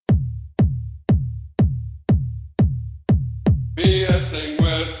BSing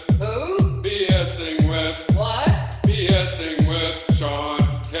with Who? BSing with What? BSing with Sean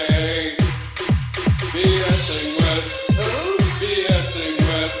K. BSing with Who? BSing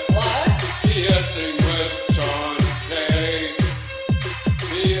with What? BSing with Sean K.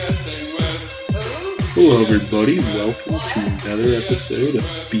 BSing with Who? Hello, everybody. Welcome to another episode of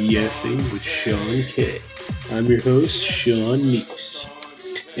BSing with Sean K. I'm your host, Sean Neese.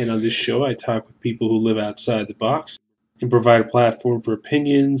 And on this show, I talk with people who live outside the box and provide a platform for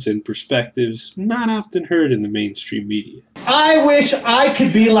opinions and perspectives not often heard in the mainstream media. I wish I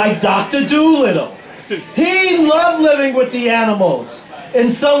could be like Dr. Doolittle. He loved living with the animals.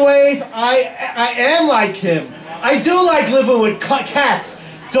 In some ways, I am like him. I do like living with cats,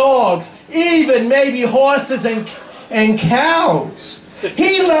 dogs, even maybe horses and cows.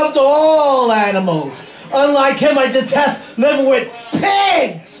 He loved all animals. Unlike him, I detest living with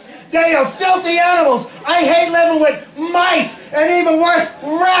pigs. They are filthy animals. I hate living with mice, and even worse,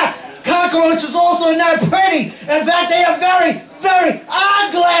 rats. Cockroaches also not pretty. In fact, they are very, very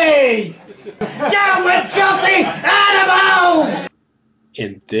ugly. Down with filthy animals!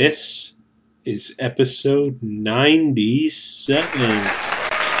 And this is episode 97.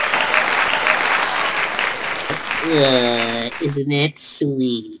 Isn't it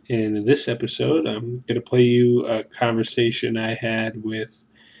sweet? And in this episode, I'm going to play you a conversation I had with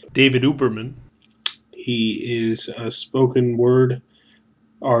David Uberman. He is a spoken word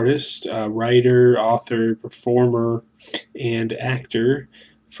artist, writer, author, performer, and actor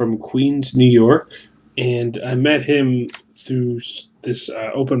from Queens, New York. And I met him through this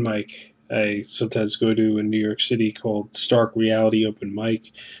open mic I sometimes go to in New York City called Stark Reality Open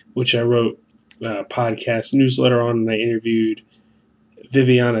Mic, which I wrote a podcast newsletter on, and I interviewed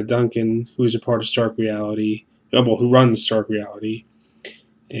Viviana Duncan, who's a part of Stark Reality, who runs Stark Reality.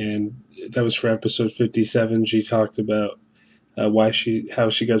 And that was for episode 57. She talked about how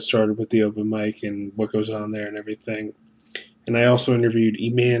she got started with the open mic and what goes on there and everything. And I also interviewed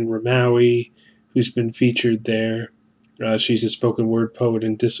Iman Ramawi, who's been featured there. She's a spoken word poet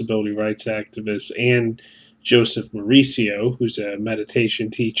and disability rights activist, and Joseph Mauricio, who's a meditation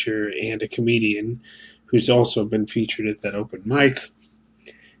teacher and a comedian, who's also been featured at that open mic.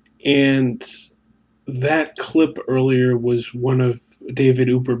 And that clip earlier was one of David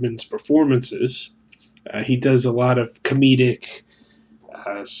Uberman's performances. He does a lot of comedic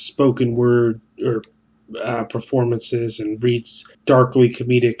spoken word or performances and reads darkly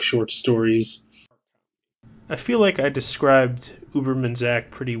comedic short stories. I feel like I described Uberman's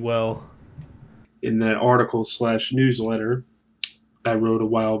act pretty well. In that article / newsletter I wrote a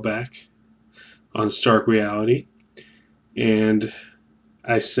while back on Stark Reality, and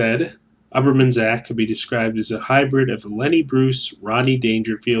I said Uberman's act could be described as a hybrid of Lenny Bruce, Rodney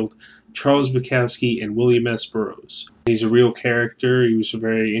Dangerfield, Charles Bukowski, and William S. Burroughs. He's a real character. He was a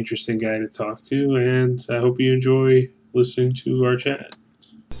very interesting guy to talk to, and I hope you enjoy listening to our chat.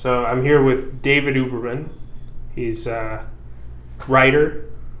 So I'm here with David Uberman. He's a writer,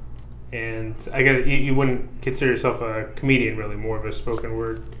 and you wouldn't consider yourself a comedian, really, more of a spoken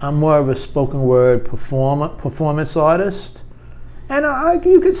word. I'm more of a spoken word performance artist. And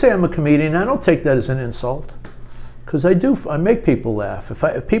you could say I'm a comedian. I don't take that as an insult, because I make people laugh.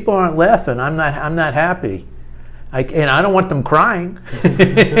 If people aren't laughing, I'm not happy. And I don't want them crying.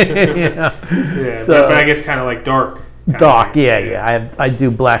 Yeah, So, but I guess kind of like dark. Yeah. I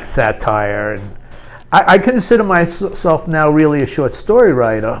do black satire, and I consider myself now really a short story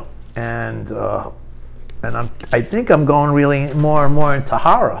writer, and I think I'm going really more and more into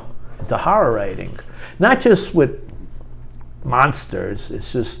horror writing, not just with monsters.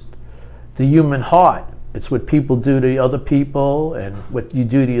 It's just the human heart. It's what people do to other people and what you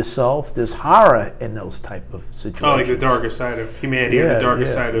do to yourself. There's horror in those type of situations. Oh, like the darker side of humanity, or the darker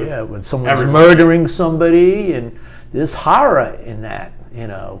side of when someone's everybody. murdering somebody, and there's horror in that,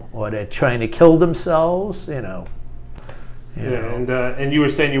 or they're trying to kill themselves, And you were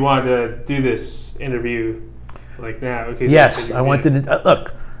saying you wanted to do this interview like now. Okay, yes, I wanted to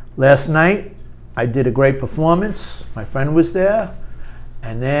look. Last night I did a great performance. My friend was there,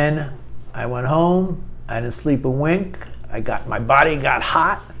 and then I went home. I didn't sleep a wink. My body got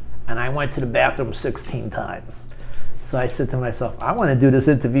hot, and I went to the bathroom 16 times. So I said to myself, I want to do this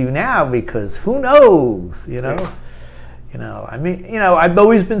interview now, because who knows, Yeah. I've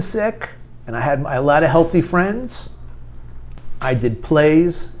always been sick, and I had a lot of healthy friends. I did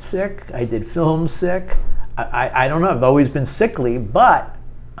plays sick. I did films sick. I don't know. I've always been sickly, but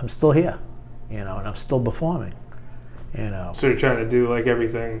I'm still here, and I'm still performing. So you're trying to do like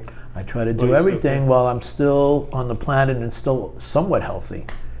everything. I try to do everything while I'm still on the planet and still somewhat healthy.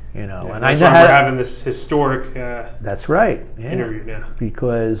 And That's I know why how we're to, having this historic that's right. Yeah. interview now.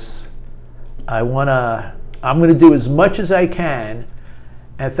 Because I'm going to do as much as I can.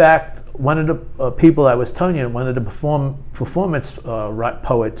 In fact, one of the people I was telling you, one of the performance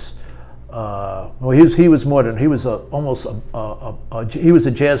poets, he was more than, he was he was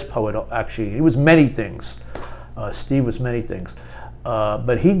a jazz poet, actually. He was many things. Steve was many things.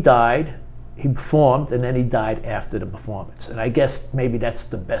 But he died, he performed, and then he died after the performance. And I guess maybe that's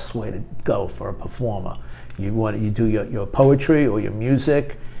the best way to go for a performer. You do your poetry or your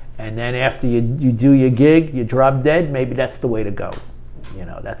music, and then after you do your gig, you drop dead. Maybe that's the way to go.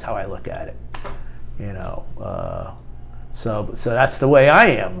 That's how I look at it. So that's the way I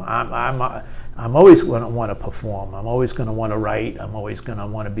am. I'm always going to want to perform. I'm always going to want to write. I'm always going to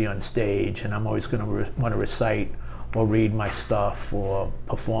want to be on stage, and I'm always going to want to recite or read my stuff or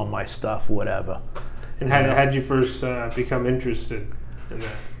perform my stuff, whatever. And how'd you first become interested in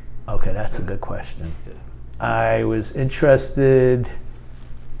that? Okay, that's a good question. I was interested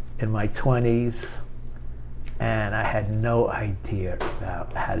in my 20s, and I had no idea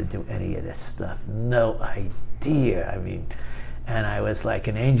about how to do any of this stuff. No idea. And I was like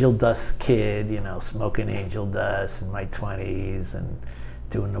an angel dust kid, smoking angel dust in my 20s and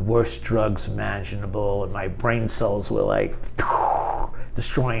doing the worst drugs imaginable, and my brain cells were like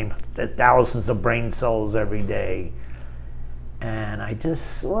destroying the thousands of brain cells every day. And I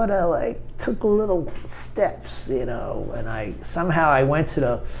just sort of like took little steps, and I went to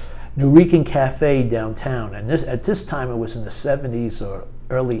the Nuyorican Cafe downtown, and at this time it was in the 70s or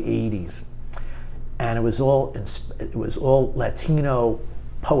early 80s, and it was all Latino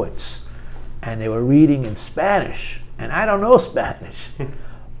poets, and they were reading in Spanish, and I don't know Spanish,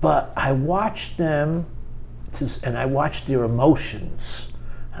 but I watched them, and I watched their emotions,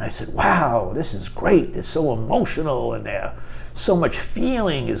 and I said, wow, this is great. They're so emotional, and so much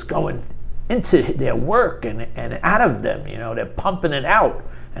feeling is going into their work and out of them. They're pumping it out,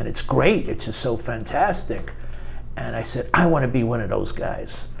 and it's great. It's just so fantastic. And I said, I want to be one of those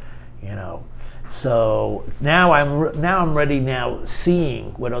guys. So now I'm ready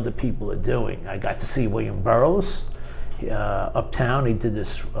seeing what other people are doing. I got to see William Burroughs uptown. He did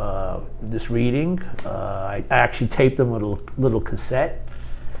this reading. I actually taped him with a little cassette.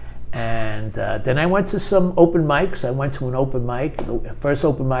 And then I went to some open mics. I went to an open mic. The first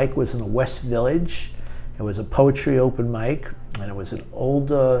open mic was in the West Village. It was a poetry open mic, and it was an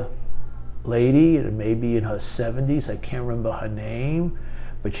older lady, maybe in her 70s. I can't remember her name,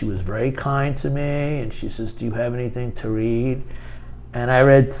 but she was very kind to me, and she says, do you have anything to read? And I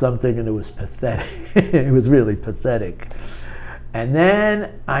read something, and it was pathetic. It was really pathetic. And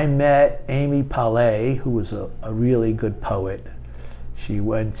then I met Amy Palais, who was a really good poet. She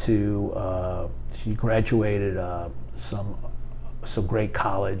she graduated some great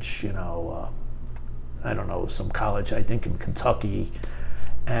college, I don't know, some college, I think in Kentucky,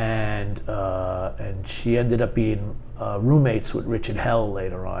 and she ended up being roommates with Richard Hell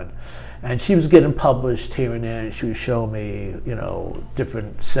later on. And she was getting published here and there, and she was showing me,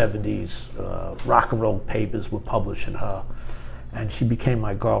 different 70s rock and roll papers were publishing her. And she became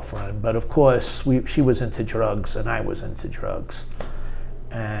my girlfriend. But of course, she was into drugs, and I was into drugs.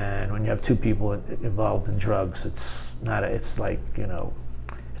 And when you have two people involved in drugs, it's like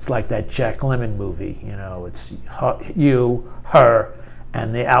that Jack Lemmon movie, it's her,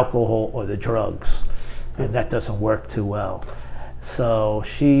 and the alcohol or the drugs, and that doesn't work too well. So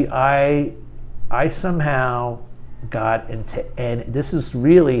I somehow got into this is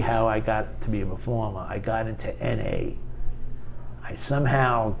really how I got to be a performer. I got into NA. I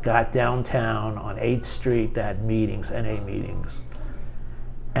somehow got downtown on 8th Street that had meetings, NA meetings.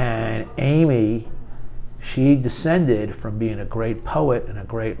 And Amy, she descended from being a great poet and a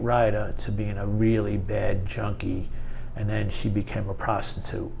great writer to being a really bad junkie, and then she became a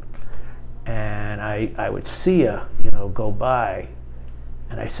prostitute. And I would see her, go by,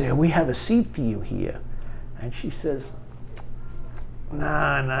 and I say, we have a seat for you here. And she says,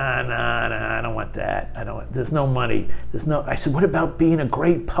 nah, I don't want that. There's no money. I said, what about being a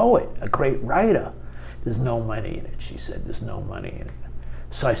great poet, a great writer? There's no money in it. She said, there's no money in it.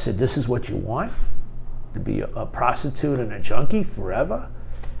 So I said, this is what you want? To be a prostitute and a junkie forever?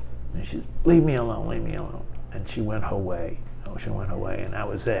 And she said, leave me alone. And she went her way. And that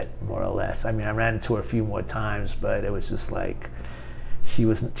was it, more or less. I ran into her a few more times, but it was just like, she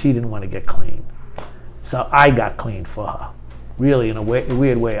didn't want to get clean. So I got clean for her. Really, in a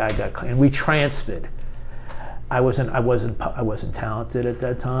weird way, I got clean. And we transferred. I wasn't talented at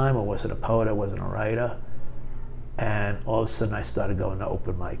that time. I wasn't a poet. I wasn't a writer. And all of a sudden, I started going to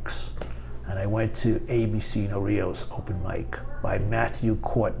open mics. and I went to ABC Norio's open mic by Matthew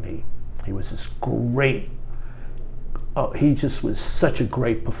Courtney. He was this great. Oh, he just was such a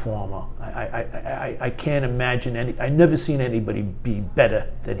great performer. I can't imagine I never seen anybody be better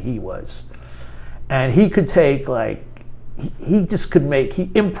than he was. And he could take he just could make, he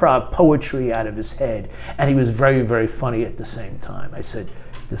improv poetry out of his head, and he was very, very funny at the same time. I said,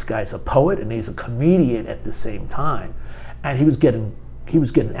 this guy's a poet and he's a comedian at the same time. And he was getting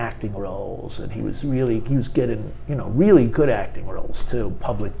acting roles, and he was getting, really good acting roles too.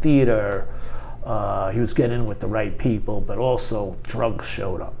 Public theater. He was getting in with the right people, but also drugs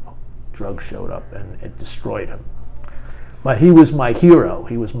showed up. And it destroyed him. But he was my hero.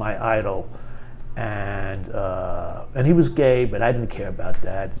 He was my idol. And he was gay, but I didn't care about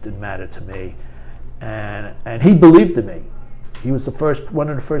that. It didn't matter to me. And he believed in me. He was one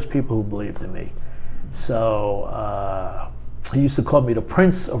of the first people who believed in me. So he used to call me the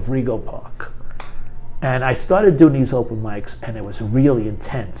Prince of Rego Park. And I started doing these open mics, and it was really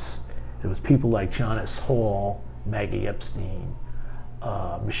intense. There was people like John S. Hall, Maggie Epstein,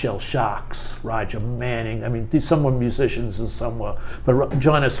 Michelle Shocks, Roger Manning. I mean, some were musicians and some were, but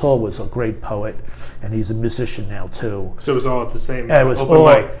John S. Hall was a great poet, and he's a musician now too. So it was all at the same It was open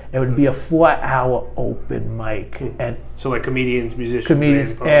mic. It would be a 4-hour open mic, and so like comedians, musicians,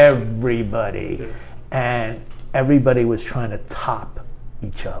 and poets. everybody, Yeah. and everybody was trying to top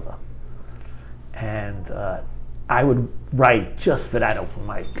each other, and I would write just for that open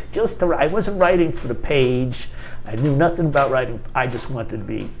mic. I wasn't writing for the page. I knew nothing about writing. I just wanted to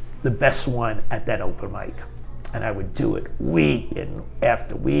be the best one at that open mic. And I would do it week and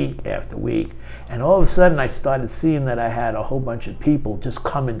after week after week. And all of a sudden I started seeing that I had a whole bunch of people just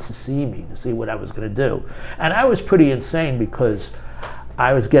coming to see me, to see what I was going to do. And I was pretty insane because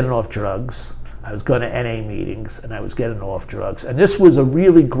I was getting off drugs. I was going to NA meetings and I was getting off drugs. And this was a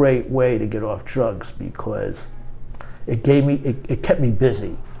really great way to get off drugs because it kept me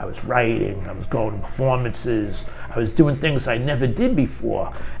busy. I was writing, I was going to performances, I was doing things I never did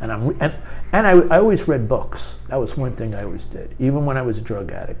before, and I always read books. That was one thing I always did. Even when I was a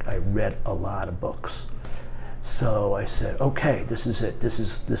drug addict, I read a lot of books. So I said, okay, this is it. This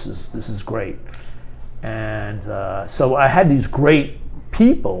is great. And so I had these great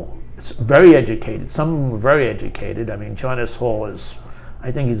people, very educated. Some of them were very educated. I mean, John S. Hall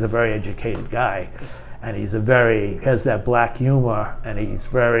I think he's a very educated guy. And he has that black humor, and he's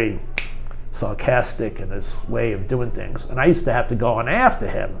very sarcastic in his way of doing things. And I used to have to go on after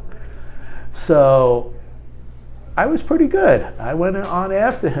him. So I was pretty good. I went on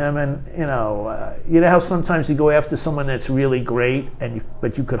after him, and you know how sometimes you go after someone that's really great,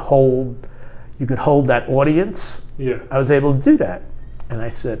 but you could hold that audience. Yeah. I was able to do that. And I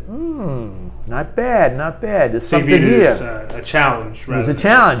said, not bad. There's So you something viewed it here. as a challenge. It was a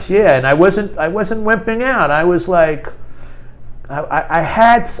challenge, yeah. And I wasn't wimping out. I was like,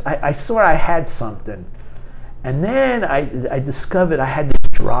 I saw I had something. And then I discovered I had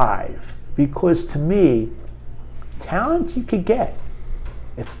this drive. Because to me, talent you could get.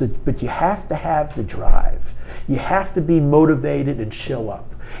 But you have to have the drive. You have to be motivated and show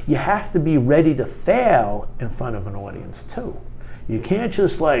up. You have to be ready to fail in front of an audience too. You can't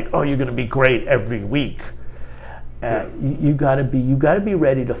just you're going to be great every week. You got to be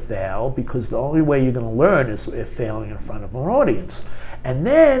ready to fail, because the only way you're going to learn is if failing in front of an audience. And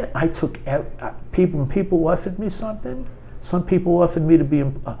then I took people offered me something. Some people offered me to be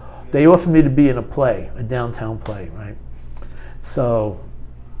in a play, a downtown play, right? So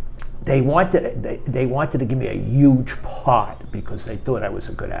they wanted to give me a huge part because they thought I was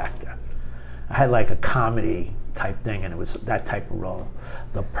a good actor. I had like a comedy type thing, and it was that type of role.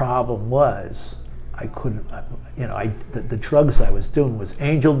 The problem was I couldn't, the drugs I was doing was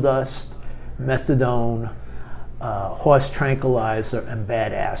angel dust, methadone, horse tranquilizer, and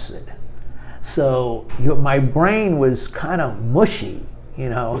bad acid. So my brain was kind of mushy,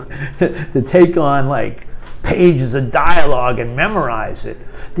 to take on like pages of dialogue and memorize it.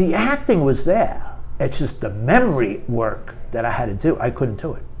 The acting was there. It's just the memory work that I had to do. I couldn't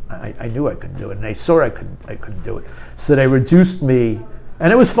do it. I knew I couldn't do it, and they saw I couldn't do it. So they reduced me,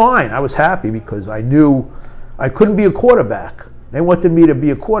 and it was fine. I was happy because I knew I couldn't be a quarterback. They wanted me to be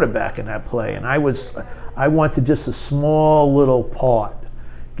a quarterback in that play, and I wanted just a small little part.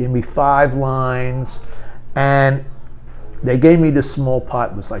 Give me 5 lines, and they gave me this small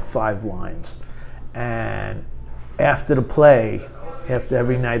part. It was like 5 lines. And after the play, after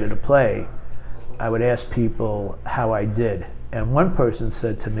every night of the play, I would ask people how I did. And one person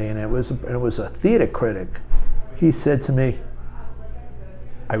said to me, and it was a theater critic, he said to me,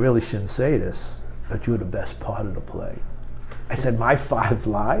 I really shouldn't say this, but you were the best part of the play. I said, my 5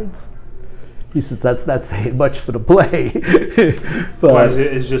 lines? He said that's saying much for the play. But Why is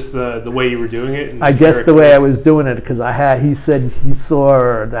it? Is just the way you were doing it? And I guess the way I was doing it, because he said he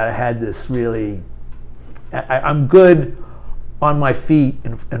saw that I had this really. I'm good on my feet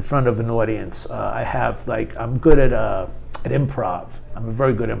in front of an audience. I'm good at improv. I'm a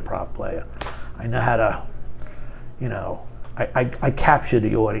very good improv player. I know how to, I capture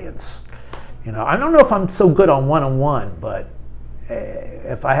the audience. I don't know if I'm so good on one-on-one, but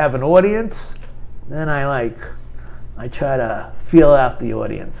if I have an audience, then I try to feel out the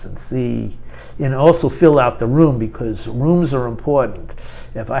audience and see, also fill out the room, because rooms are important.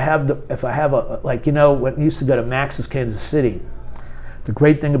 If I have when you used to go to Max's Kansas City, the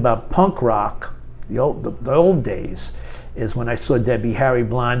great thing about punk rock, the old days, is when I saw Debbie Harry,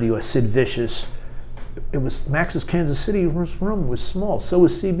 Blondie, or Sid Vicious, it was Max's Kansas City room was small. So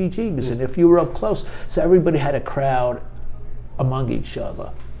was CBGB's, and if you were up close, so everybody had a crowd among each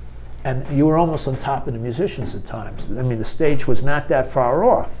other, and you were almost on top of the musicians at times. I mean, the stage was not that far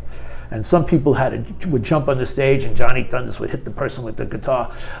off, and some people would jump on the stage, and Johnny Thunders would hit the person with the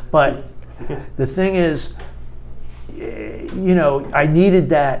guitar. But the thing is, I needed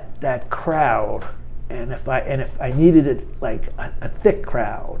that crowd, and if I needed it like a thick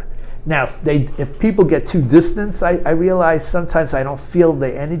crowd. Now, if people get too distant, I realize sometimes I don't feel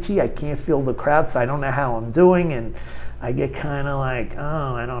the energy. I can't feel the crowd, so I don't know how I'm doing, and I get kind of like,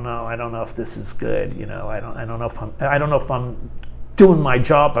 oh, I don't know if this is good. I don't know if I'm doing my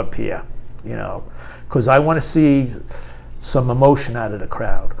job up here. Because I want to see some emotion out of the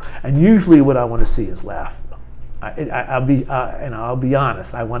crowd, and usually what I want to see is laughter. I'll be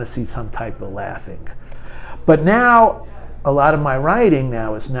honest. I want to see some type of laughing. But now, a lot of my writing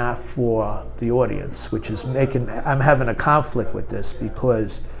now is not for the audience, which is I'm having a conflict with this,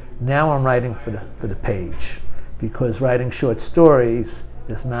 because now I'm writing for the page. Because writing short stories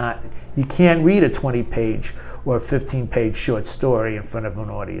is not, you can't read a 20-page or a 15-page short story in front of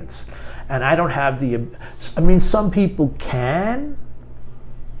an audience. And I don't have some people can,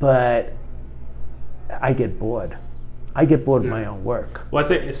 but I get bored. I get bored of my own work. Well, I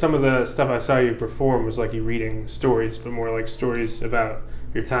think some of the stuff I saw you perform was like you reading stories, but more like stories about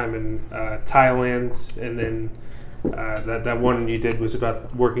your time in Thailand, and then that one you did was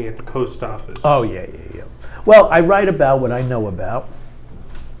about working at the post office. Oh, yeah. Well, I write about what I know about,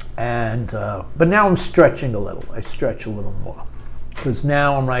 and but now I'm stretching a little. I stretch a little more, because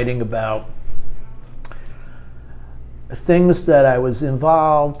now I'm writing about things that I was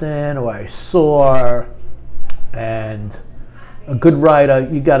involved in or I saw. And a good writer,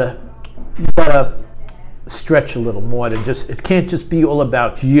 you gotta stretch a little more than it can't just be all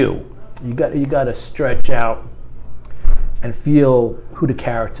about you. You gotta stretch out and feel who the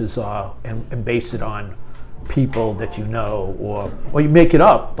characters are, and base it on people that you know, or you make it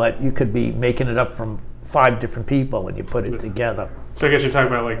up, but you could be making it up from 5 different people and you put it together. So I guess you're talking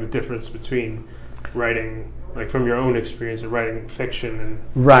about like the difference between writing, like from your own experience of writing fiction and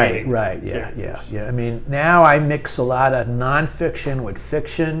right, yeah. I mean, now I mix a lot of nonfiction with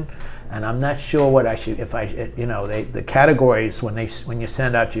fiction, and I'm not sure what I should. The categories when you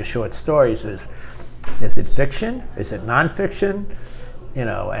send out your short stories is it fiction? Is it nonfiction?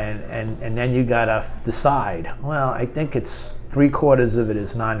 And then you gotta decide. Well, I think it's 3/4 of it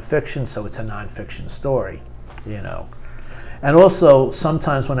is nonfiction, so it's a nonfiction story. And also,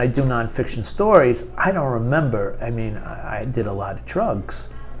 sometimes when I do nonfiction stories, I don't remember. I mean, I did a lot of drugs.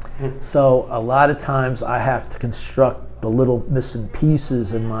 So a lot of times I have to construct the little missing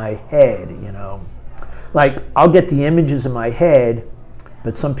pieces in my head, Like, I'll get the images in my head,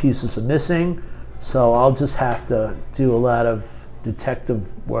 but some pieces are missing. So I'll just have to do a lot of detective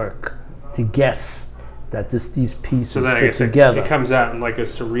work to guess that these pieces so then fit together. It comes out in like a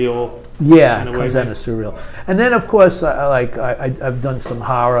surreal. Yeah, it comes out as surreal. And then, of course, I've done some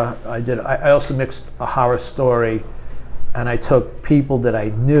horror. I also mixed a horror story, and I took people that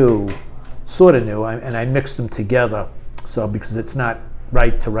I sort of knew, and I mixed them together. So because it's not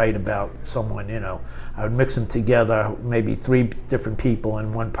right to write about someone, I would mix them together, maybe 3 different people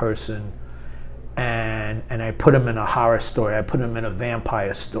and one person, and I put them in a horror story. I put them in a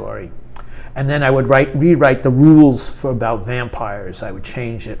vampire story. And then I would rewrite the rules about vampires. I would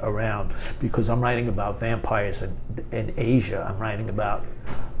change it around, because I'm writing about vampires in Asia. I'm writing about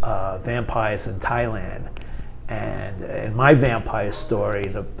vampires in Thailand. And in my vampire story,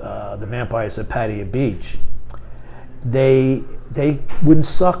 the vampires at Pattaya Beach, they wouldn't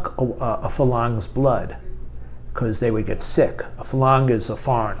suck a Falang's blood, because they would get sick. A Falang is a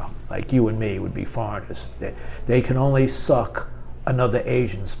foreigner, like you and me would be foreigners. They can only suck another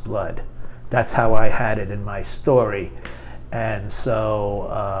Asian's blood. That's how I had it in my story. And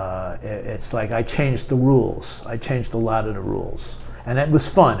so it's like I changed the rules. I changed a lot of the rules. And it was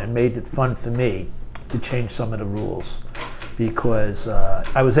fun. It made it fun for me to change some of the rules because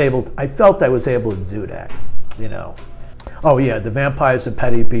I felt I was able to do that, you know. Oh yeah, The Vampires of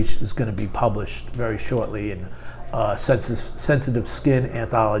Petty Beach is going to be published very shortly in Sensitive Skin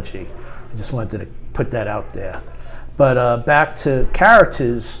Anthology. I just wanted to put that out there. But back to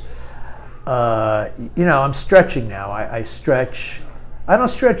characters, I'm stretching now. I stretch. I don't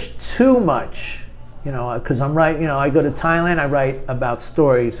stretch too much, because I go to Thailand. I write about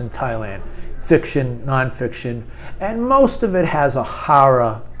stories in Thailand, fiction, nonfiction, and most of it has a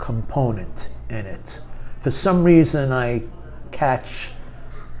horror component in it. For some reason, I catch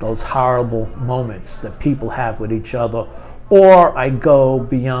those horrible moments that people have with each other, or I go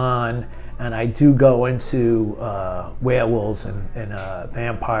beyond and I do go into werewolves and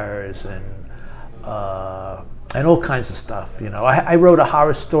vampires and all kinds of stuff. I wrote a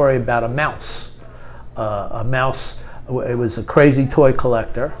horror story about a mouse. A mouse. It was a crazy toy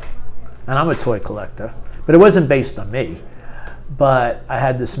collector, and I'm a toy collector, but it wasn't based on me. But I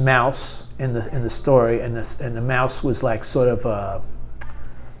had this mouse in the story, and the mouse was like sort of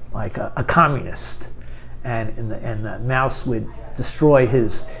a communist, and the mouse would destroy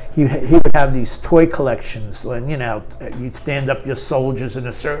his. He would have these toy collections, and you'd stand up your soldiers in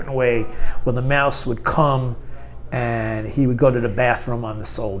a certain way. Well, the mouse would come, and he would go to the bathroom on the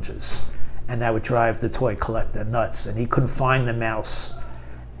soldiers, and that would drive the toy collector nuts. And he couldn't find the mouse,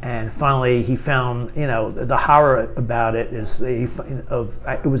 and finally he found. The horror about it is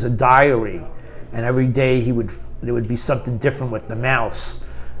it was a diary, and every day there would be something different with the mouse,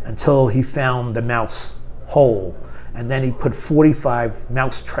 until he found the mouse hole. And then he put 45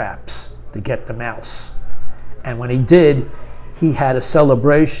 mouse traps to get the mouse. And when he did, he had a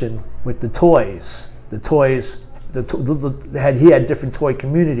celebration with the toys. The toys, he had different toy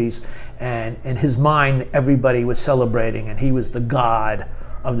communities, and in his mind, everybody was celebrating, and he was the god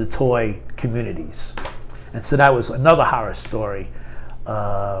of the toy communities. And so that was another horror story.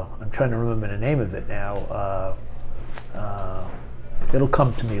 I'm trying to remember the name of it now. It'll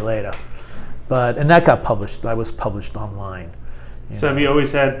come to me later. And that got published. I was published online. So have you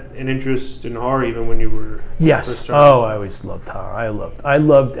always had an interest in horror, even when you were Yes. first starting? I always loved horror. I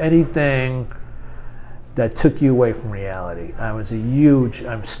loved anything that took you away from reality. I'm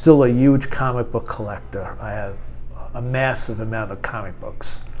still a huge comic book collector. I have a massive amount of comic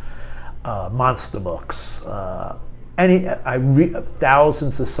books, monster books. I read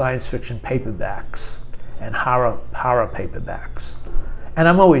thousands of science fiction paperbacks and horror paperbacks. And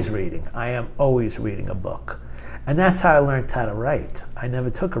I'm always reading. I am always reading a book. And that's how I learned how to write. I never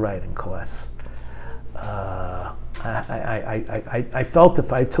took a writing course. I felt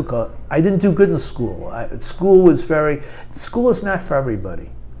if I I didn't do good in school. School is not for everybody.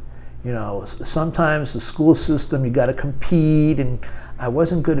 Sometimes the school system, you got to compete, and I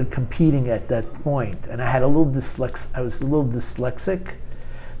wasn't good at competing at that point. And I was a little dyslexic.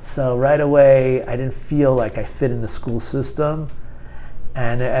 So right away, I didn't feel like I fit in the school system.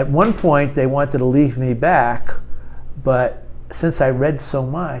 And at one point, they wanted to leave me back, but since I read so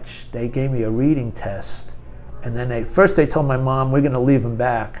much, they gave me a reading test. And then first they told my mom, we're going to leave him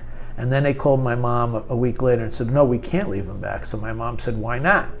back. And then they called my mom a week later and said, no, we can't leave him back. So my mom said, why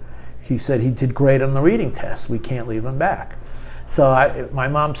not? He said he did great on the reading test. We can't leave him back. So my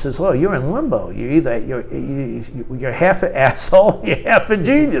mom says, well, you're in limbo. You're half an asshole, you're half a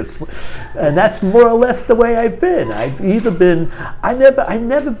genius. And that's more or less the way I've been. I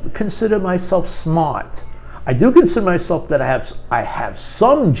never consider myself smart. I do consider myself that I have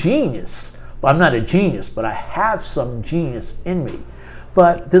some genius. But I'm not a genius, but I have some genius in me.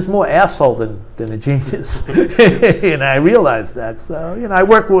 But there's more asshole than a genius. And I realize that. So, I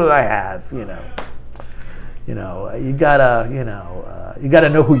work with what I have, you gotta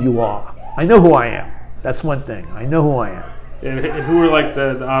know who you are. I know who I am. That's one thing. I know who I am. And who were like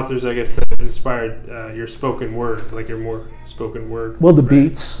the authors, I guess, that inspired your spoken word, like your more spoken word? Well, the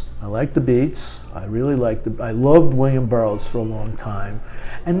Beats. I like the Beats. I really liked I loved William Burroughs for a long time.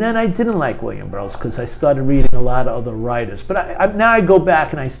 And then I didn't like William Burroughs because I started reading a lot of other writers. But now I go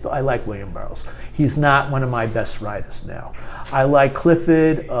back and I like William Burroughs. He's not one of my best writers now. I like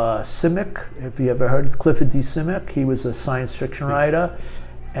Clifford Simic. If you ever heard of Clifford D. Simic, he was a science fiction writer.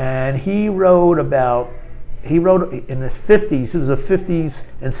 And he wrote in the 50s. He was a 50s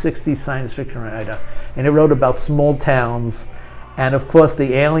and 60s science fiction writer. And he wrote about small towns. And of course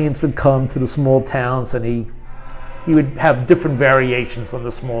the aliens would come to the small towns, and he would have different variations on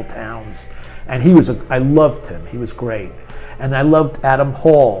the small towns. And I loved him. He was great. And I loved Adam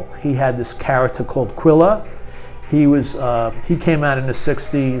Hall. He had this character called Quilla. He came out in the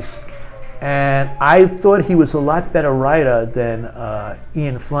 '60s, and I thought he was a lot better writer than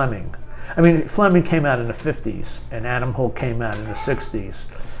Ian Fleming. I mean, Fleming came out in the '50s, and Adam Holt came out in the '60s.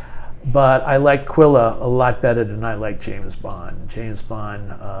 But I like Quilla a lot better than I like James Bond. James Bond,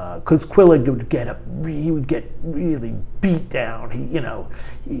 because Quilla he would get really beat down. He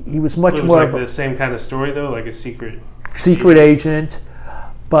was much It was more like of the same kind of story though, like a secret agent,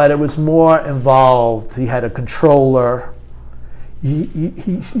 but it was more involved. He had a controller.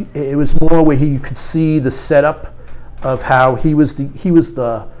 It was more where you could see the setup of how he used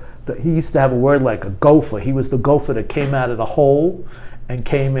to have a word like a gopher. He was the gopher that came out of the hole and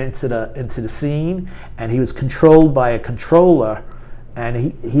came into the scene, and he was controlled by a controller, and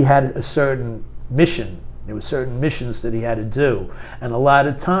he had a certain mission. There were certain missions that he had to do, and a lot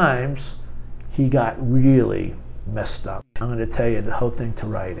of times he got really messed up. I'm going to tell you the whole thing to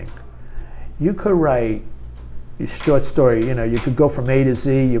writing. You could write a short story. You could go from A to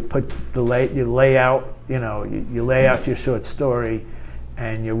Z. You put you lay out. You lay out your short story,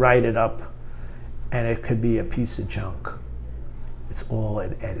 and you write it up, and it could be a piece of junk. It's all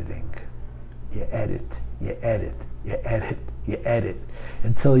in editing. You edit, you edit, you edit, you edit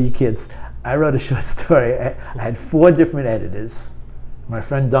until you kids. I wrote a short story. I had 4 different editors. My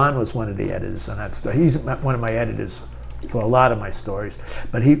friend Don was one of the editors on that story. He's one of my editors for a lot of my stories.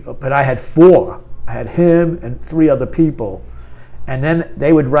 But I had 4. I had him and 3 other people. And then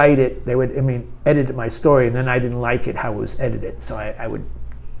they would write it. They would, edit my story, and then I didn't like it how it was edited, so I would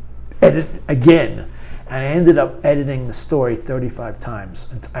edit again. And I ended up editing the story 35 times.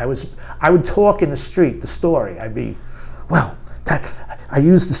 And I would talk in the street, the story. I'd be, I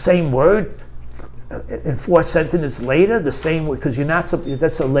used the same word in 4 sentences later, the same word, because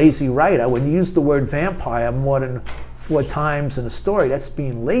that's a lazy writer. When you use the word vampire more than 4 times in a story, that's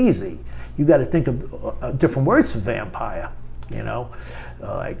being lazy. You got to think of different words for vampire,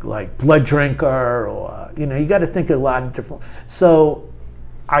 like blood drinker, or, you got to think of a lot of different. So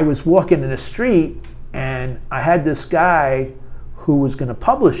I was walking in the street, and I had this guy who was going to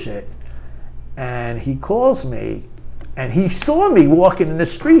publish it, and he calls me, and he saw me walking in the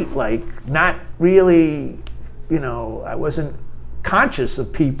street, like not really, I wasn't conscious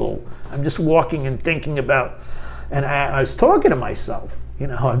of people. I'm just walking and thinking about, and I was talking to myself,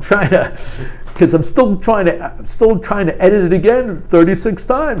 I'm trying to, because I'm still trying to edit it again 36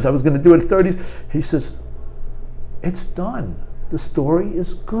 times. I was going to do it 30. He says, "It's done. The story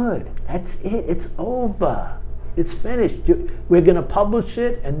is good. That's it. It's over. It's finished. We're going to publish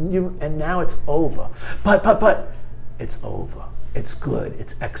it, and now it's over. But it's over. It's good.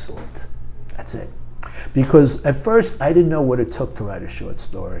 It's excellent. That's it." Because at first I didn't know what it took to write a short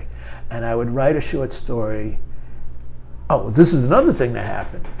story, and I would write a short story. Oh, this is another thing that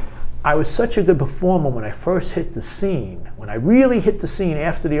happened. I was such a good performer when I first hit the scene. When I really hit the scene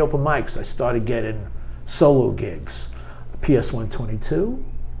after the open mics, I started getting solo gigs. PS 122.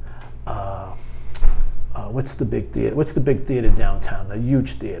 What's the big theater? What's the big theater downtown? The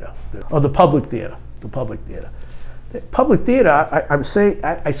huge theater. The Public Theater. The Public Theater. The Public Theater. I would say.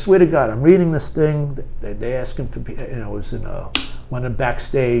 I swear to God, I'm reading this thing. They asking for. It was in one of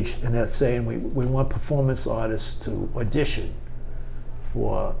backstage, and they're saying we want performance artists to audition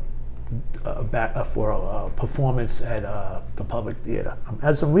for a performance at the Public Theater.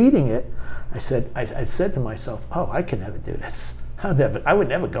 As I'm reading it, I said to myself, "Oh, I can never do this. I would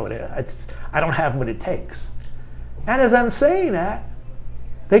never go there. I don't have what it takes." And as I'm saying that,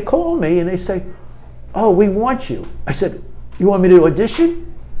 they call me and they say, "Oh, we want you." I said, "You want me to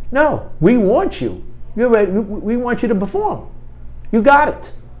audition?" "No, we want you. You're ready. We want you to perform. You got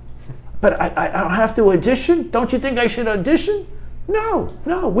it." "But I don't have to audition? Don't you think I should audition?" No,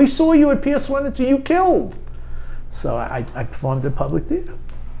 we saw you at PS1 until you killed. So I performed at Public Theater.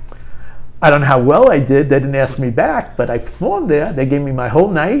 I don't know how well I did. They didn't ask me back, but I performed there. They gave me my whole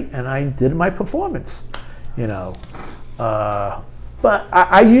night, and I did my performance. But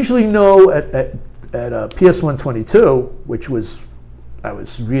I usually know at PS 122, which I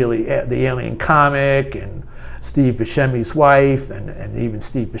was really the Alien comic, and Steve Buscemi's wife, and even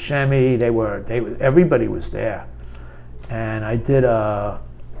Steve Buscemi. Everybody was there. And I did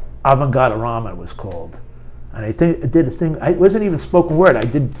Avant-Garde-Rama, it was called. And I did a thing, it wasn't even spoken word, I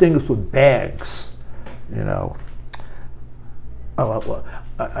did things with bags, I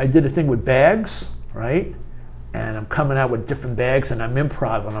did a thing with bags, right? And I'm coming out with different bags, and I'm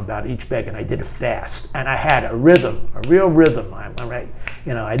improvising about each bag, and I did it fast. And I had a real rhythm, right?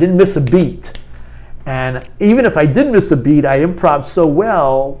 I didn't miss a beat. And even if I did miss a beat, I improv so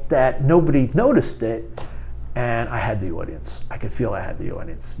well that nobody noticed it. And I had the audience. I could feel I had the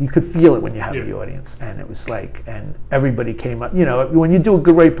audience. You could feel it when you have Yeah. the audience. And it was like, and everybody came up. You know, when you do a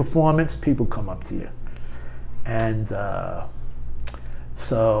great performance, people come up to you. And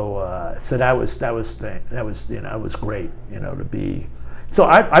so that was you know, it was great, you know, to be. So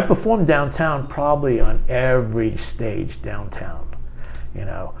I performed downtown probably on every stage downtown. You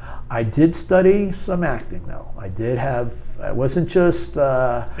know, I did study some acting though. I did have. I wasn't just.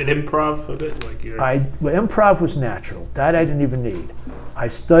 An improv of it, like you're. Well, improv was natural. That I didn't even need. I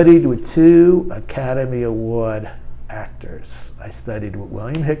studied with 2 Academy Award actors. I studied with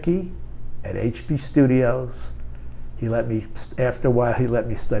William Hickey at HB Studios. He let me, after a while, he let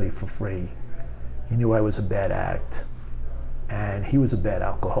me study for free. He knew I was a bad act, and he was a bad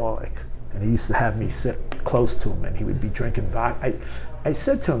alcoholic. And he used to have me sit close to him, and he would be drinking vodka. I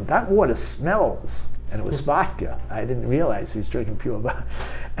said to him, "That water smells," and it was vodka. I didn't realize he was drinking pure vodka.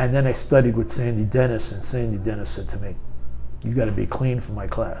 And then I studied with Sandy Dennis, and Sandy Dennis said to me, "You got to be clean for my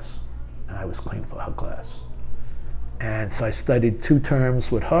class," and I was clean for her class. And so I studied 2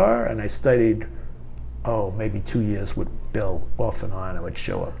 terms with her, and I studied, maybe 2 years with Bill off and on. I would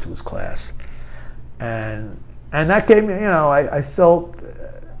show up to his class, and that gave me, you know, I felt.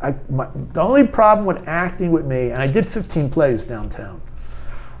 The only problem with acting with me, and I did 15 plays downtown.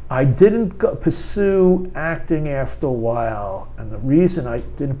 I didn't pursue acting after a while, and the reason I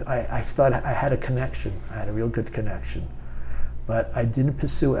didn't, I had a connection. I had a real good connection, but I didn't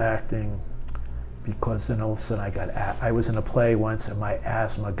pursue acting because then all of a sudden I was in a play once, and my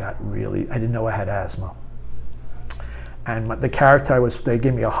asthma got really. I didn't know I had asthma, and the character they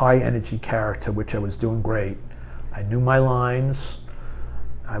gave me a high energy character, which I was doing great. I knew my lines.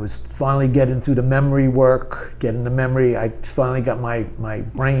 I was finally getting through the memory work, I finally got my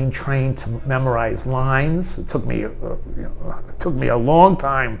brain trained to memorize lines. It took me a long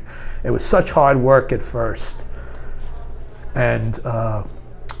time. It was such hard work at first. And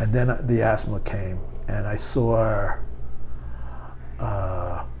then the asthma came, and I saw.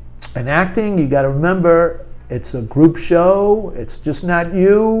 In acting, you got to remember, it's a group show. It's just not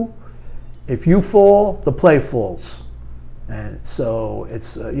you. If you fall, the play falls. And so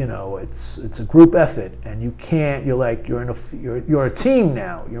it's it's a group effort, and you can't. You're a team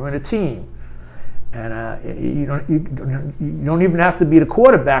now. You're in a team, and you don't even have to be the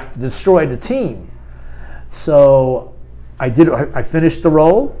quarterback to destroy the team. So I finished the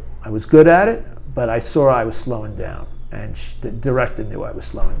role. I was good at it, but I saw I was slowing down, and the director knew I was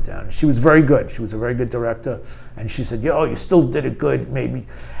slowing down. She was very good. She was a very good director, and she said, "Yo, you still did it good, maybe."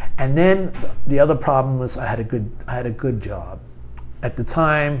 And then the other problem was I had a good job. At the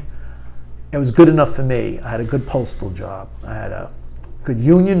time, it was good enough for me. I had a good postal job. I had a good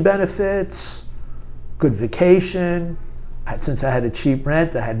union benefits, good vacation. Since I had a cheap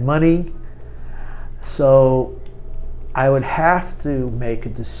rent, I had money. So I would have to make a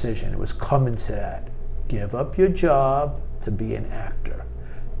decision. It was coming to that. Give up your job to be an actor.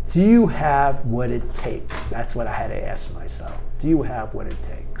 Do you have what it takes? That's what I had to ask myself. Do you have what it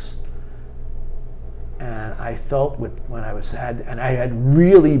takes? And I felt I had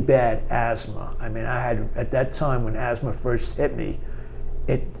really bad asthma. I mean, I had, at that time when asthma first hit me,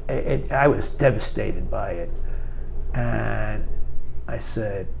 I was devastated by it. And I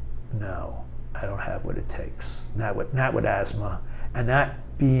said, no, I don't have what it takes. Not with asthma. And that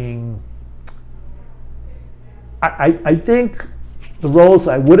being, I think the roles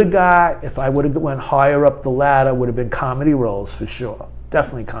I would have got, if I would have went higher up the ladder, would have been comedy roles for sure.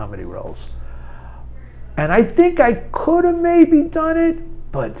 Definitely comedy roles. And I think I could have maybe done it,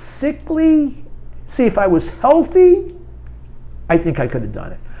 but sickly. See, if I was healthy, I think I could have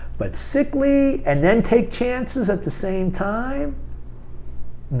done it. But sickly and then take chances at the same time,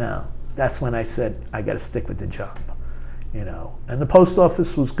 no. That's when I said I got to stick with the job, you know. And the post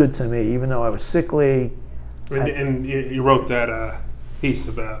office was good to me, even though I was sickly. And you wrote that piece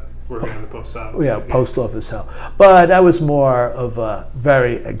about working on the post office. Yeah, post office hell. But that was more of a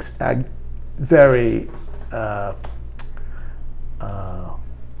very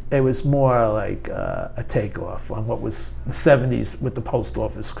it was more like a takeoff on what was the 70s with the post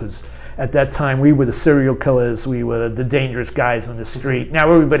office, because at that time we were the serial killers, we were the dangerous guys on the street.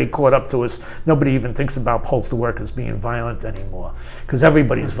 Now everybody caught up to us. Nobody even thinks about postal workers being violent anymore, because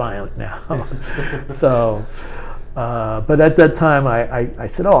everybody's violent now. So, but at that time I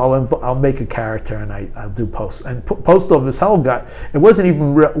said, I'll make a character and I'll do post. And post office hell it wasn't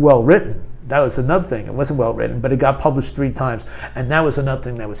even well written. That was another thing. It wasn't well written, but it got published 3 times, and that was another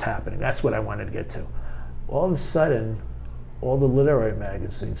thing that was happening. That's what I wanted to get to. All of a sudden, all the literary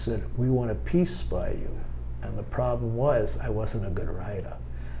magazines said, we want a piece by you. And the problem was I wasn't a good writer,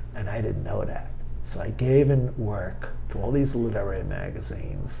 and I didn't know that. So I gave in work to all these literary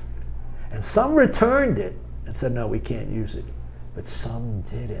magazines, and some returned it and said, no, we can't use it. But some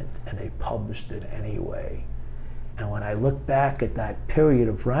didn't, and they published it anyway. And when I look back at that period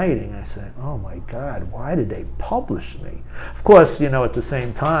of writing, I say, oh my God, why did they publish me? Of course, at the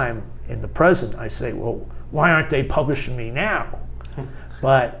same time, in the present, I say, well, why aren't they publishing me now?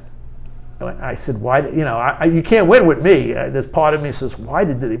 But I said, why? You can't win with me. There's part of me says, why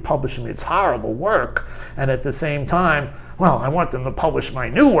did they publish me? It's horrible work. And at the same time, well, I want them to publish my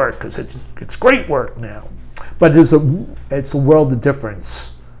new work because it's great work now. But it's a world of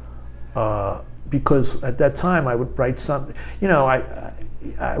difference. Because at that time I would write something.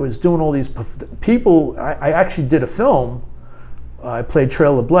 I was doing all these people. I actually did a film. I played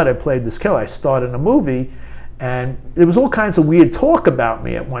Trail of Blood. I played this killer. I starred in a movie. And there was all kinds of weird talk about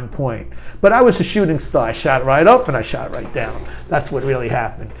me at one point. But I was a shooting star. I shot right up and I shot right down. That's what really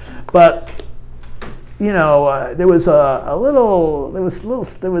happened. But, there was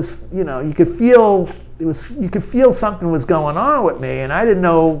you could feel something was going on with me, and I didn't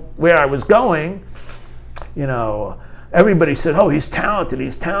know where I was going. Everybody said, oh, he's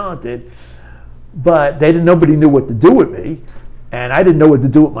talented. But nobody knew what to do with me. And I didn't know what to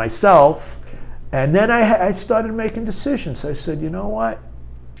do with myself. And then I started making decisions. I said, you know what?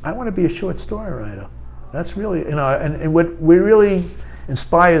 I want to be a short story writer. That's really, and what really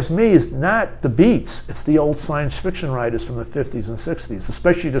inspires me is not the beats. It's the old science fiction writers from the 50s and 60s,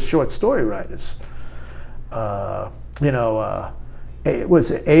 especially the short story writers. It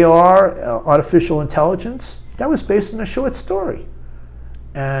was AR, artificial intelligence. That was based on a short story.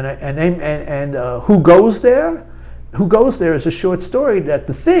 And Who Goes There? Who Goes There is a short story that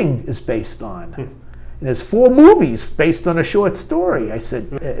The Thing is based on. And there's 4 movies based on a short story. I said,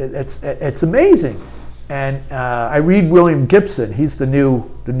 it's amazing. And I read William Gibson. He's the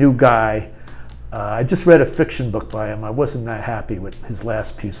new guy. I just read a fiction book by him. I wasn't that happy with his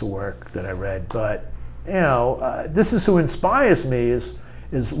last piece of work that I read. But, this is who inspires me is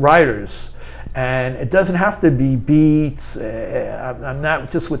writers. And it doesn't have to be beats. I'm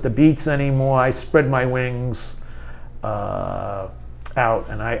not just with the beats anymore. I spread my wings out,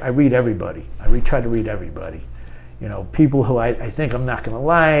 and I read everybody. Try to read everybody. People who I think I'm not going to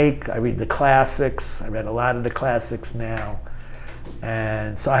like. I read the classics. I read a lot of the classics now,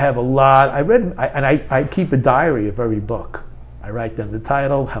 and so I have a lot. I keep a diary of every book. I write down the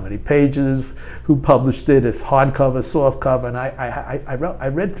title, how many pages, who published it, if hardcover, softcover, and I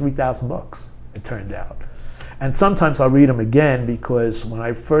read 3,000 books. It turned out. And sometimes I'll read them again because when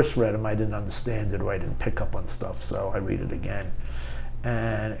I first read them, I didn't understand it or I didn't pick up on stuff, so I read it again.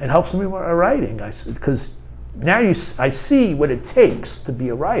 And it helps me with my writing because now I see what it takes to be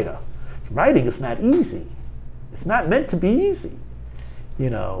a writer. Writing is not easy. It's not meant to be easy,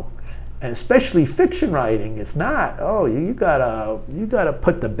 and especially fiction writing. It's not. Oh, you gotta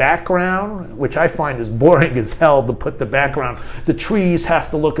put the background, which I find is boring as hell to put the background. The trees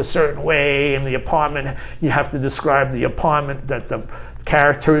have to look a certain way, and the apartment, you have to describe the apartment that the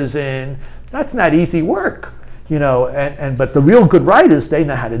character is in. That's not easy work, but the real good writers, they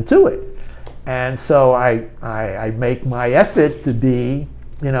know how to do it. And so I make my effort to be,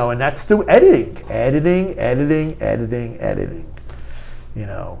 and that's through editing.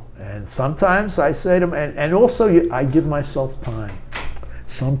 And sometimes I say to them, and also I give myself time.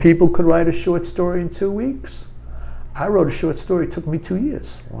 Some people could write a short story in 2 weeks. I wrote a short story, it took me 2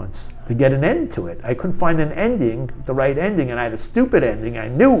 years once to get an end to it. I couldn't find an ending, the right ending, and I had a stupid ending. I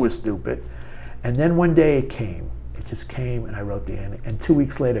knew it was stupid. And then one day it came. It just came, and I wrote the ending. And 2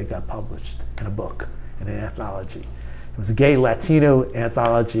 weeks later it got published in a book, in an anthology. It was a gay Latino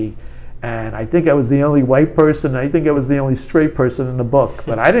anthology. And I think I was the only white person. I think I was the only straight person in the book.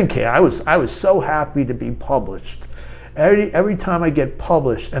 But I didn't care. I was so happy to be published. Every time I get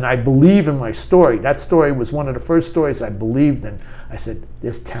published, and I believe in my story. That story was one of the first stories I believed in. I said,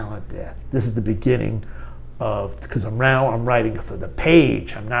 there's talent there. This is the beginning of, because I'm writing for the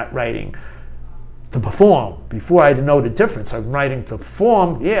page. I'm not writing to perform. Before I didn't know the difference. I'm writing to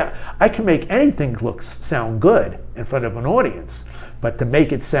perform. Yeah, I can make anything sound good in front of an audience. But to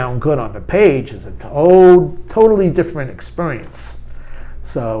make it sound good on the page is a totally different experience.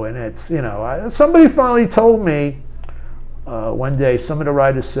 So, and it's, somebody finally told me one day, some of the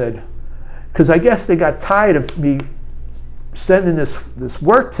writers said, because I guess they got tired of me sending this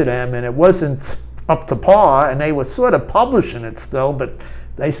work to them and it wasn't up to par, and they were sort of publishing it still, but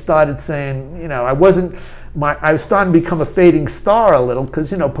they started saying, I was starting to become a fading star a little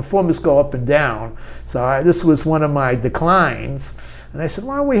because, performers go up and down. So this was one of my declines. And I said,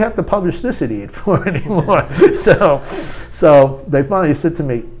 why don't we have to publish this idiot for anymore? So they finally said to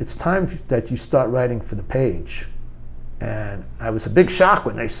me, it's time that you start writing for the page. And I was a big shock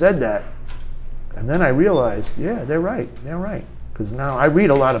when they said that. And then I realized, yeah, they're right. Because now I read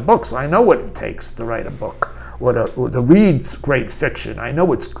a lot of books. I know what it takes to write a book, or to read great fiction. I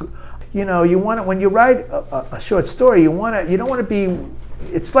know it's, you want to, when you write a short story, you don't want to be,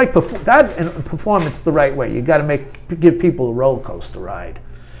 it's like that in performance the right way. You got to give people a roller coaster ride.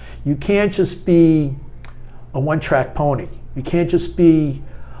 You can't just be a one-track pony. You can't just be,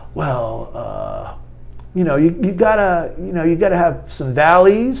 you gotta have some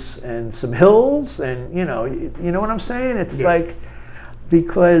valleys and some hills, and you know what I'm saying. It's like,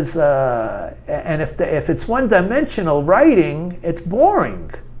 because and if it's one-dimensional writing, it's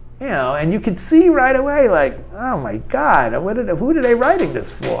boring. And you can see right away, like, oh my God, who are they writing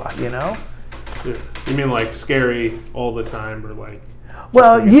this for? Yeah. You mean like scary all the time, or like?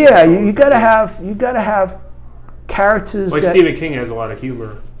 Well, yeah, you gotta have characters. Like Stephen King has a lot of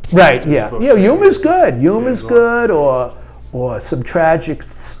humor. Right. Yeah. Humor's good. Humor's good, or some tragic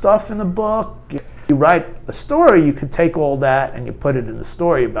stuff in the book. You write a story, you could take all that and you put it in the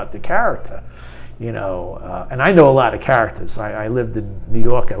story about the character. And I know a lot of characters. I lived in New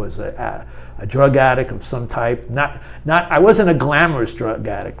York. I was a drug addict of some type. I wasn't a glamorous drug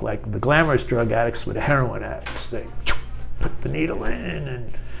addict. Like the glamorous drug addicts were the heroin addicts. They put the needle in,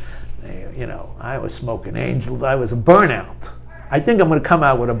 and I was smoking angels. I was a burnout. I think I'm going to come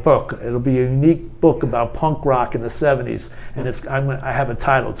out with a book. It'll be a unique book about punk rock in the 70s, and I have a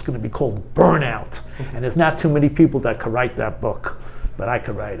title. It's going to be called Burnout, and there's not too many people that could write that book, but I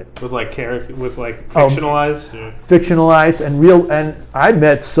could write it. With fictionalized? Fictionalized and real. And I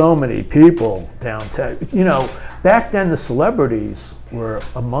met so many people downtown. Back then the celebrities were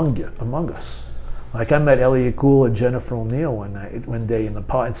among us. Like I met Elliot Gould and Jennifer O'Neill one day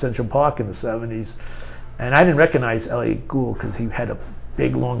in Central Park in the 70s. And I didn't recognize Elliot Gould because he had a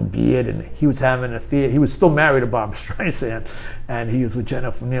big long beard, and he was having an affair. He was still married to Barbra Streisand, and he was with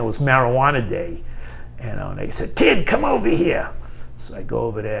Jennifer O'Neill. It was marijuana day. And they said, "Kid, come over here." So I go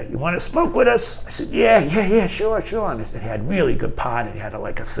over there. "You want to smoke with us?" I said, yeah, sure. And he had really good pot, and he had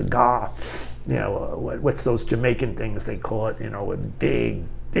like a cigar. What's those Jamaican things they call it? A big,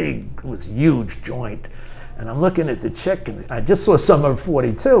 it was a huge joint. And I'm looking at the chick, and I just saw Summer of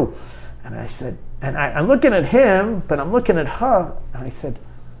 42. And I said, I'm looking at him, but I'm looking at her, and I said,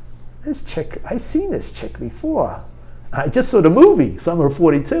 this chick, I've seen this chick before. I just saw the movie, Summer of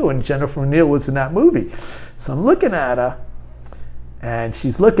 42, and Jennifer O'Neill was in that movie. So I'm looking at her, and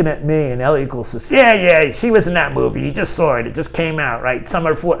she's looking at me, and Elliot Gould says, yeah, she was in that movie. You just saw it. It just came out, right?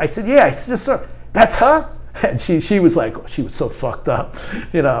 Summer of 42. I said, yeah, I just saw it. That's her? And she was like, she was so fucked up.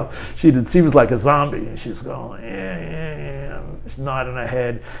 She was like a zombie, and she's going, yeah. She's nodding her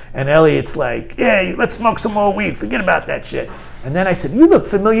head. And Elliot's like, yeah, let's smoke some more weed. Forget about that shit. And then I said, you look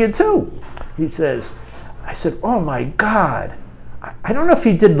familiar too. I said, oh my God. I don't know if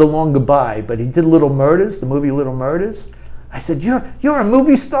he did The Long Goodbye, but he did Little Murders, the movie Little Murders. I said, you're a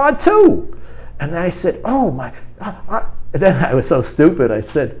movie star too. And then I said, oh my. And then I was so stupid. I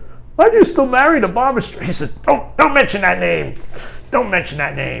said, aren't you still married to Barbra Streisand? He says, don't mention that name. Don't mention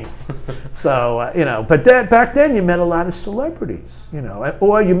that name. So, but back then you met a lot of celebrities,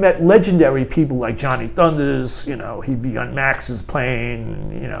 or you met legendary people like Johnny Thunders, he'd be on Max's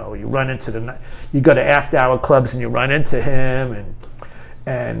plane, you run into you go to after hour clubs and you run into him,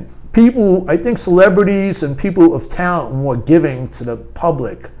 and people, I think celebrities and people of talent were more giving to the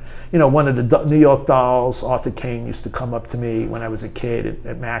public. One of the New York Dolls, Arthur Kane, used to come up to me when I was a kid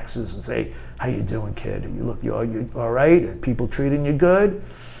at Max's and say, how you doing, kid? You all right? Are people treating you good?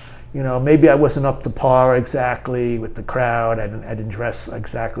 Maybe I wasn't up to par exactly with the crowd. I didn't dress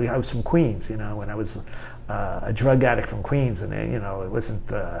exactly. I was from Queens, when I was a drug addict from Queens, and it wasn't.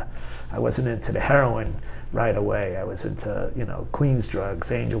 I wasn't into the heroin right away. I was into Queens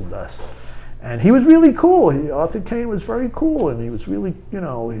drugs, angel dust. And he was really cool. Arthur Kane was very cool, and he was really, he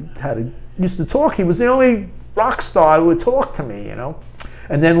used to talk. He was the only rock star who would talk to me,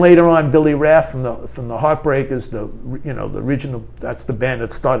 And then later on, Billy Raff from the Heartbreakers, the original, that's the band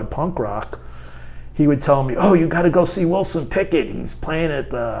that started punk rock. He would tell me, oh, you got to go see Wilson Pickett. He's playing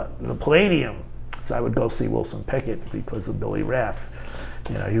at the Palladium. So I would go see Wilson Pickett because of Billy Raff.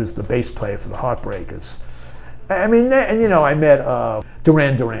 He was the bass player for the Heartbreakers. I mean, and I met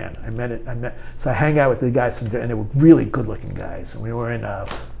Duran Duran. So I hang out with the guys from Duran, and they were really good-looking guys. And we were in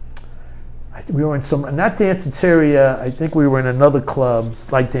some, not Danceteria. I think we were in another club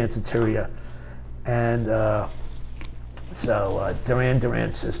like Danceteria. And so Duran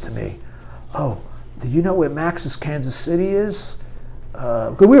Duran says to me, "Oh, do you know where Max's Kansas City is?"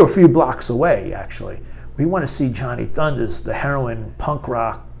 because we were a few blocks away actually. We want to see Johnny Thunders, the heroin punk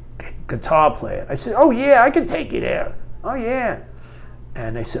rock guitar player. I said, oh yeah, I can take you there. Oh yeah.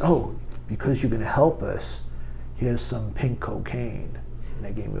 And they said, oh, because you're going to help us, here's some pink cocaine. And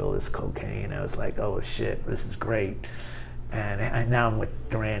they gave me all this cocaine. I was like, oh shit, this is great. And now I'm with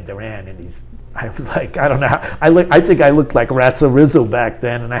Duran Duran, and I was like, I don't know how, I think I looked like Ratso Rizzo back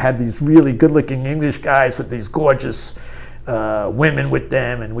then, and I had these really good-looking English guys with these gorgeous women with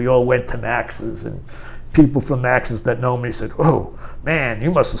them, and we all went to Max's, and people from Max's that know me said, oh man, you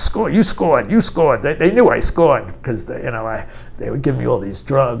must have scored, you scored. They knew I scored because they would give me all these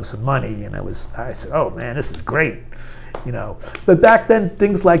drugs and money, and I said, oh man, this is great. But back then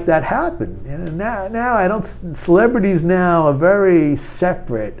things like that happened. Now I don't. Celebrities now are very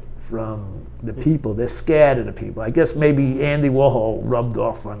separate from the people. They're scared of the people. I guess maybe Andy Warhol rubbed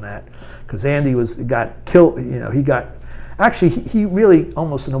off on that because Andy got killed. He really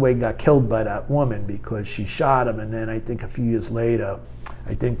almost in a way got killed by that woman because she shot him, and then I think a few years later,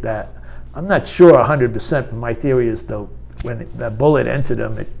 I'm not sure 100%, but my theory is though when that bullet entered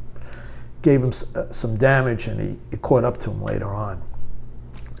him, it gave him some damage, and it caught up to him later on.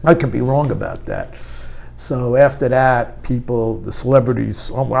 I could be wrong about that. So after that, the celebrities,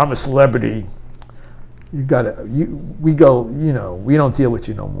 I'm a celebrity. We don't deal with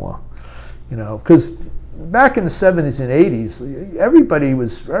you no more. Because back in the 70s and 80s, everybody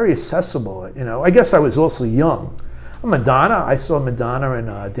was very accessible. I guess I was also young. Madonna, I saw Madonna in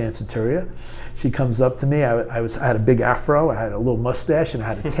Danceteria. She comes up to me. I had a big afro. I had a little mustache, and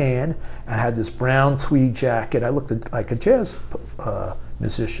I had a tan. I had this brown tweed jacket. I looked like a jazz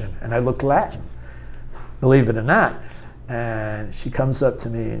musician, and I looked Latin, believe it or not. And she comes up to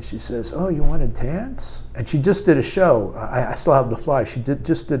me and she says, "Oh, you want to dance?" And she just did a show. I still have the flyer. She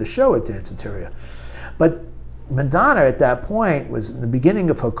just did a show at Danceteria. But Madonna at that point was in the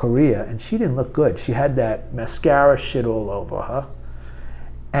beginning of her career, and she didn't look good. She had that mascara shit all over her.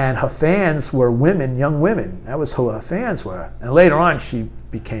 And her fans were women, young women. That was who her fans were. And later on, she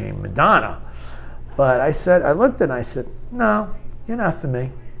became Madonna. But I looked and I said, no, you're not for me.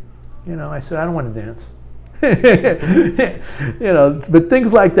 I said, I don't want to dance. But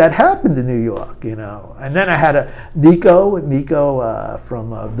things like that happened in New York, And then I had Nico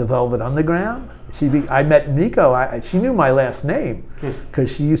from the Velvet Underground. I met Nico. She knew my last name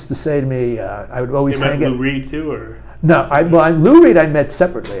because she used to say to me, I would always hang out. You met Lou Reed too, or? No, Lou Reed I met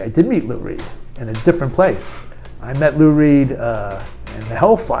separately. I did meet Lou Reed in a different place. I met Lou Reed in the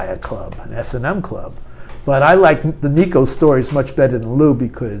Hellfire Club, an S&M club. But I like the Nico stories much better than Lou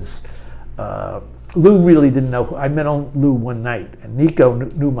because Lou really didn't know. I met Lou one night, and Nico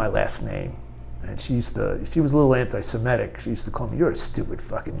knew my last name. And she was a little anti-Semitic. She used to call me, "You're a stupid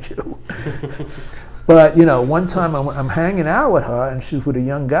fucking Jew." But one time I'm hanging out with her, and she's with a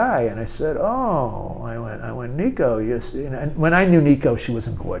young guy, and I said, "Oh," I went, "Nico, yes." And when I knew Nico, she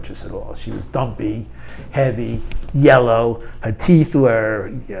wasn't gorgeous at all. She was dumpy, heavy, yellow. Her teeth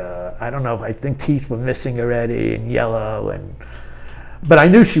were, I think teeth were missing already, and yellow. But I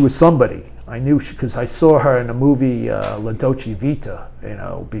knew she was somebody. I knew because I saw her in the movie La Dolce Vita,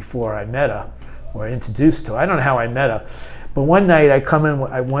 before I met her or introduced to her. I don't know how I met her. But one night I come in,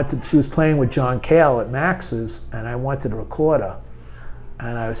 she was playing with John Cale at Max's, and I wanted to record her.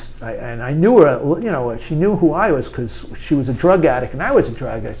 And I knew her, she knew who I was because she was a drug addict and I was a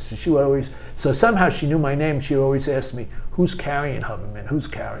drug addict. So somehow she knew my name. She always asked me, "Who's carrying Huberman? Who's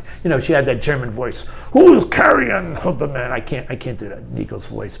carrying?" She had that German voice. "Who's carrying Huberman?" I can't do that Nico's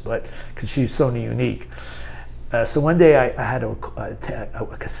voice, but because she's so unique. So one day I had a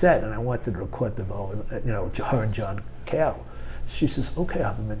cassette and I wanted to record her and John Cale. She says, "Okay,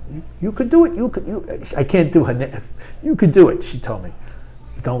 Huberman, you could do it. I can't do her name. You could do it," she told me.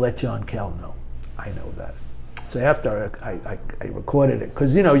 "Don't let John Cale know. I know that." So after I recorded it,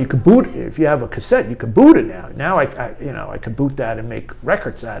 because you could boot it. If you have a cassette, you can boot it now. Now I could boot that and make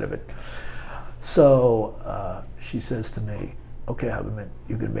records out of it. So she says to me, "Okay, Huberman,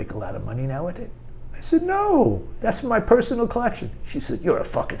 you're gonna make a lot of money now with it?" I said, "No, that's my personal collection." She said, "You're a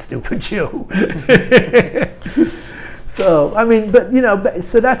fucking stupid Jew." So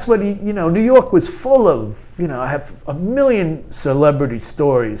so that's what New York was full of. I have a million celebrity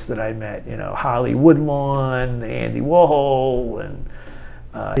stories that I met. Holly Woodlawn, Andy Warhol, and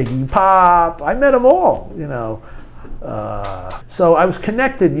Iggy Pop. I met them all. So I was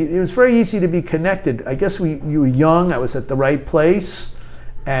connected. It was very easy to be connected. I guess you were young. I was at the right place,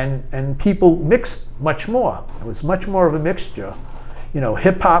 and people mixed much more. It was much more of a mixture.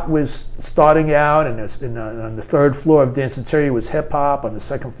 Hip hop was starting out, and on the third floor of Danceteria was hip hop. On the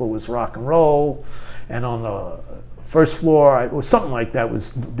second floor was rock and roll, and on the first floor, or something like that,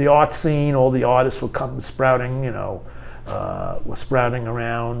 was the art scene. All the artists were sprouting, were sprouting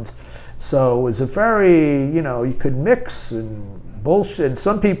around. So it was a very, you could mix and bullshit. And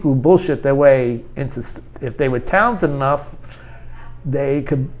some people bullshit their way into, if they were talented enough, they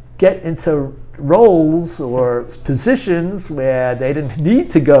could get into roles or positions where they didn't need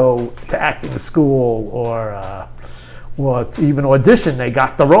to go to acting school or to even audition. They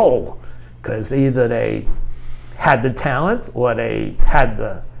got the role because either they had the talent or they had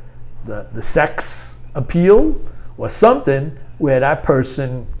the sex appeal or something where that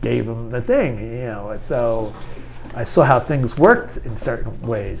person gave them the thing, So I saw how things worked in certain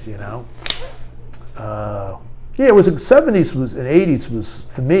ways, it was the 70s and 80s was,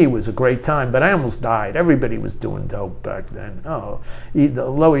 for me, was a great time, but I almost died. Everybody was doing dope back then. The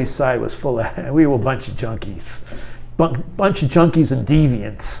Lower East Side was full of, we were a bunch of junkies. Bunch of junkies and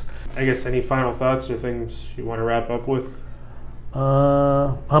deviants. I guess any final thoughts or things you want to wrap up with?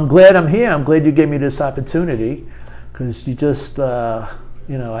 I'm glad I'm here. I'm glad you gave me this opportunity because you just,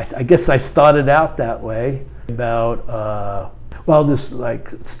 I guess I started out that way about, this like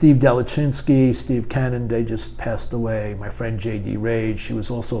Steve Delachinsky, Steve Cannon, they just passed away. My friend J.D. Rage, she was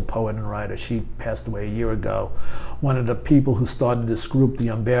also a poet and writer. She passed away a year ago. One of the people who started this group, the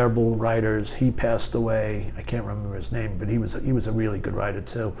Unbearable Writers, he passed away. I can't remember his name, but he was a really good writer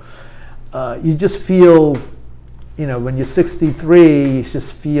too. You just feel, when you're 63, you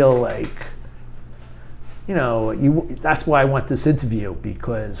just feel like, that's why I want this interview,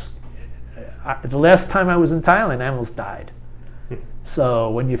 because the last time I was in Thailand, I almost died. So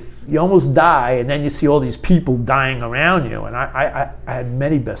when you almost die, and then you see all these people dying around you, and I had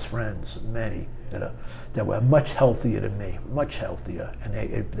many best friends, many that were much healthier than me, much healthier, and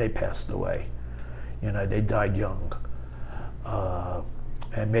they passed away. They died young.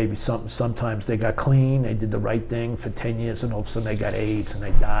 And maybe sometimes they got clean, they did the right thing for 10 years, and all of a sudden they got AIDS and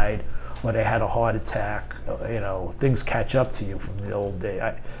they died, or they had a heart attack. Things catch up to you from the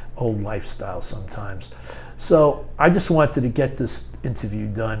old lifestyle sometimes. So I just wanted to get this interview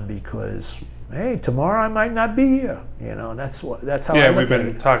done because, hey, tomorrow I might not be here. That's how. Yeah, I look we've been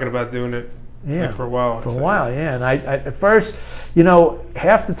at it. talking about doing it for a while. For a while, yeah. And I at first,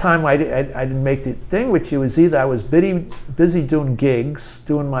 half the time I didn't make the thing with you was either I was busy doing gigs,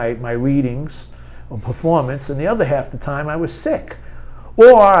 doing my readings or performance, and the other half the time I was sick,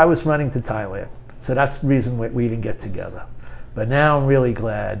 or I was running to Thailand. So that's the reason we didn't get together. But now I'm really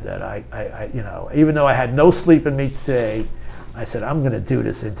glad that I even though I had no sleep in me today, I said I'm going to do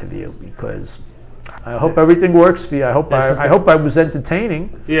this interview because I hope everything works for you. I hope I was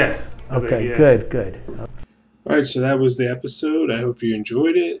entertaining. Yeah. Okay. Yeah. Good. All right, so that was the episode. I hope you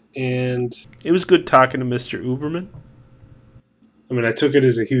enjoyed it, and It was good talking to Mr. Uberman. I mean, I took it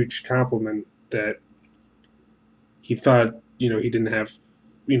as a huge compliment that he thought, he didn't have,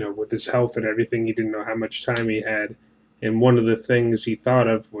 with his health and everything, he didn't know how much time he had. And one of the things he thought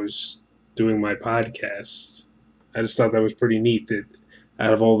of was doing my podcast. I just thought that was pretty neat that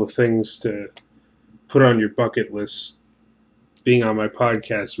out of all the things to put on your bucket list, being on my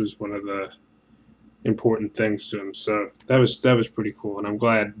podcast was one of the important things to him. So that was pretty cool, and I'm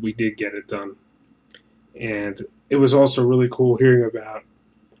glad we did get it done. And it was also really cool hearing about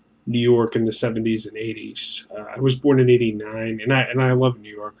New York in the 70s and 80s. I was born in '89, and I love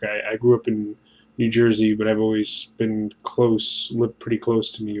New York. I grew up in New Jersey, but I've always been lived pretty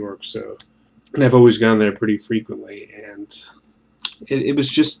close to New York, so, and I've always gone there pretty frequently. And it was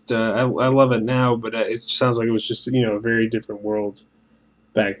just, I love it now, but it sounds like it was just, a very different world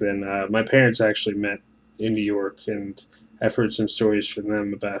back then. My parents actually met in New York, and I've heard some stories from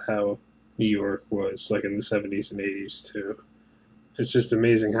them about how New York was like in the 70s and 80s too. It's just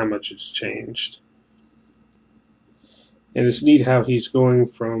amazing how much it's changed. And it's neat how he's going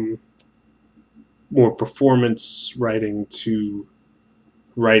from more performance writing to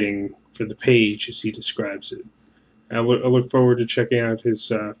writing for the page, as he describes it. I look forward to checking out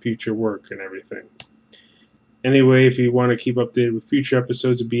his future work and everything. Anyway, if you want to keep updated with future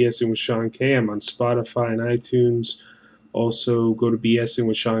episodes of BSing with Sean K, I'm on Spotify and iTunes. Also, go to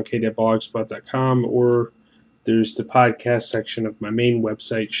bsingwithseank.blogspot.com, or there's the podcast section of my main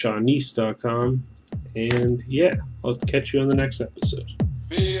website, SeanEast.com. And yeah, I'll catch you on the next episode.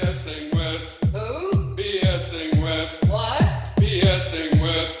 BSing with Who? BSing with What? BSing